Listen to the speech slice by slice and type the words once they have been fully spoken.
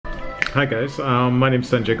Hi guys, my name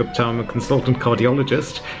is Sanjay Gupta. I'm a consultant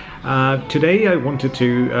cardiologist. Today I wanted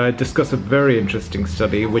to discuss a very interesting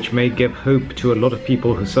study which may give hope to a lot of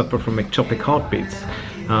people who suffer from ectopic heartbeats.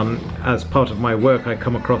 As part of my work, I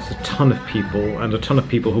come across a ton of people, and a ton of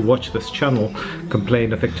people who watch this channel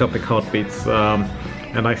complain of ectopic heartbeats.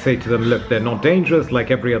 And I say to them, look, they're not dangerous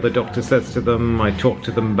like every other doctor says to them. I talk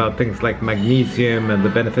to them about things like magnesium and the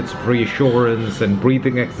benefits of reassurance and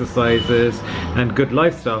breathing exercises and good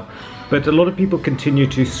lifestyle. But a lot of people continue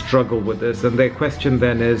to struggle with this, and their question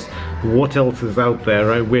then is, what else is out there?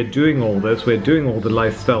 Right? We're doing all this, we're doing all the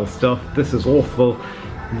lifestyle stuff, this is awful.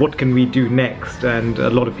 What can we do next? And a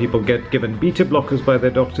lot of people get given beta blockers by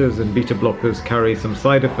their doctors, and beta blockers carry some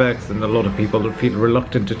side effects, and a lot of people feel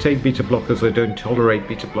reluctant to take beta blockers or don't tolerate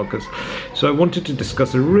beta blockers. So I wanted to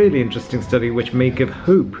discuss a really interesting study which may give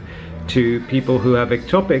hope to people who have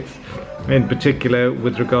ectopics, in particular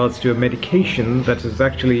with regards to a medication that is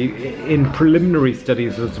actually, in preliminary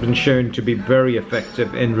studies, has been shown to be very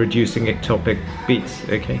effective in reducing ectopic beats.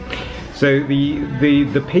 Okay. So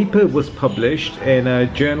the paper was published in a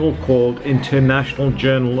journal called International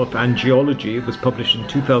Journal of Angiology. It was published in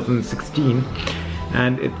 2016,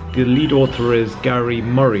 and the lead author is Gary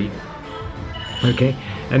Murray. Okay,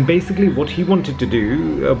 and basically what he wanted to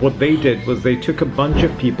do, what they did was they took a bunch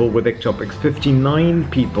of people with ectopics, 59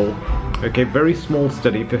 people. Okay, very small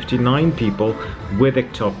study, 59 people with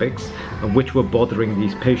ectopics, which were bothering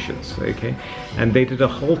these patients. Okay, and they did a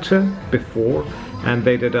halter before, and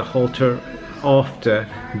they did a halter after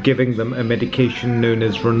giving them a medication known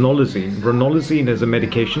as ranolazine. Ranolazine is a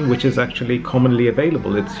medication which is actually commonly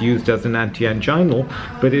available. It's used as an anti-anginal,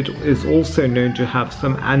 but it is also known to have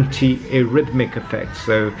some anti-arrhythmic effects.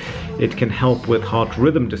 So it can help with heart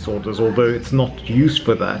rhythm disorders, although it's not used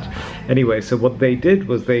for that. Anyway, so what they did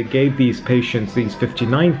was they gave these patients, these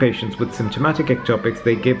 59 patients with symptomatic ectopics,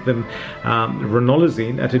 they gave them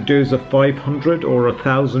ranolazine at a dose of 500 or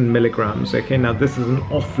 1,000 milligrams. Okay, now this is an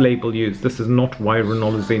off-label use. This is not why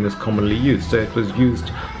ranolazine is commonly used. So it was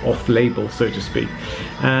used off-label, so to speak.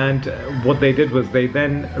 And what they did was they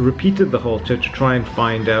then repeated the halter to try and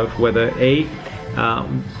find out whether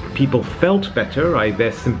people felt better,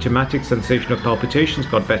 their symptomatic sensation of palpitations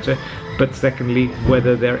got better, but secondly,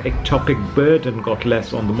 whether their ectopic burden got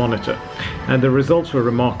less on the monitor. And the results were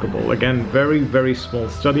remarkable. Again, very, very small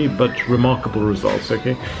study, but remarkable results.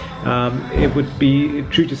 Okay, it would be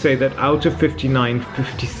true to say that out of 59,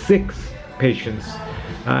 56 patients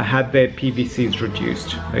had their PVCs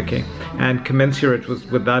reduced. Okay, and commensurate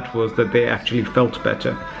with that was that they actually felt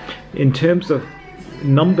better. In terms of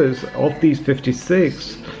numbers of these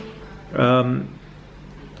 56,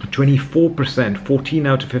 24%, 14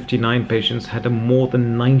 out of 59 patients had a more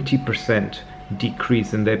than 90%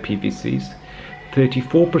 decrease in their PVCs.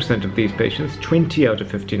 34% of these patients, 20 out of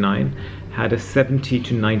 59, had a 70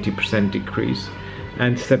 to 90% decrease,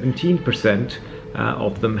 and 17%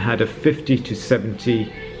 of them had a 50 to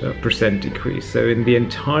 70% decrease. So in the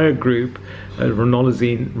entire group,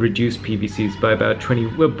 ranolazine reduced PVCs by about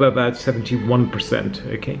 71%.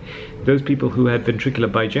 Okay, those people who had ventricular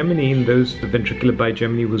bigeminy, the ventricular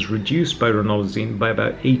bigeminy was reduced by ranolazine by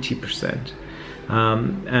about 80%.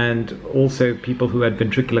 And also people who had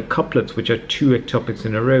ventricular couplets, which are two ectopics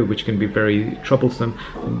in a row, which can be very troublesome,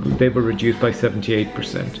 they were reduced by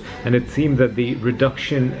 78%. And it seemed that the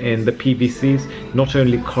reduction in the PVCs not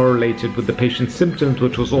only correlated with the patient's symptoms,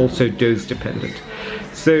 but was also dose dependent.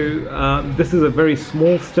 So this is a very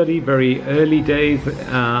small study, very early days,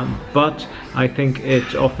 but I think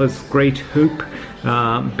it offers great hope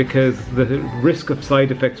because the risk of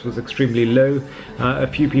side effects was extremely low. A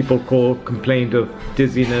few people complained of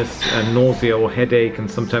dizziness and nausea or headache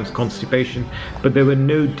and sometimes constipation, but there were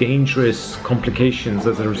no dangerous complications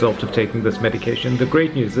as a result of taking this medication. The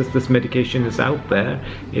great news is this medication is out there.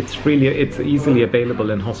 It's easily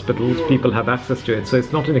available in hospitals. People have access to it. So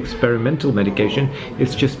it's not an experimental medication.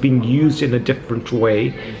 It's just being used in a different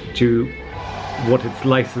way to what it's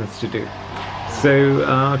licensed to do. So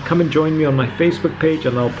come and join me on my Facebook page,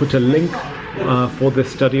 and I'll put a link for this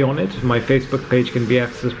study on it. My Facebook page can be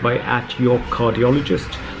accessed by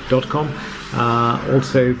 @yourcardiologist.com.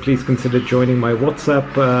 Also, please consider joining my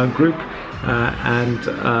WhatsApp group and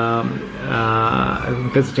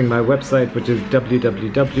visiting my website, which is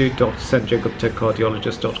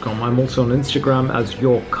www.sanjayguptacardiologist.com. I'm also on Instagram as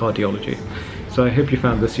Your Cardiology. So I hope you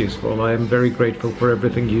found this useful. I am very grateful for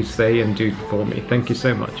everything you say and do for me. Thank you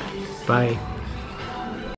so much. Bye.